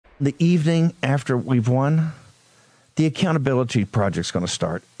the evening after we've won, the accountability project's going to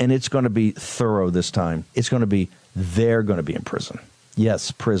start, and it's going to be thorough this time. It's going to be, they're going to be in prison.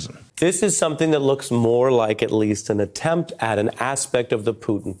 Yes, prison. This is something that looks more like at least an attempt at an aspect of the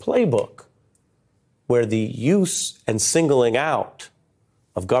Putin playbook, where the use and singling out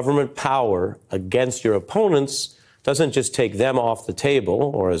of government power against your opponents doesn't just take them off the table,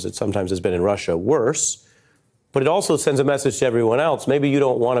 or as it sometimes has been in Russia, worse, but it also sends a message to everyone else. Maybe you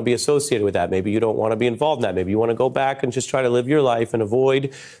don't want to be associated with that. Maybe you don't want to be involved in that. Maybe you want to go back and just try to live your life and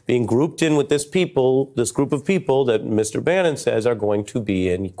avoid being grouped in with this group of people that Mr. Bannon says are going to be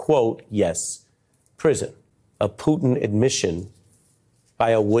in, quote, yes, prison. A Putin admission by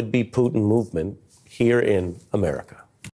a would-be Putin movement here in America.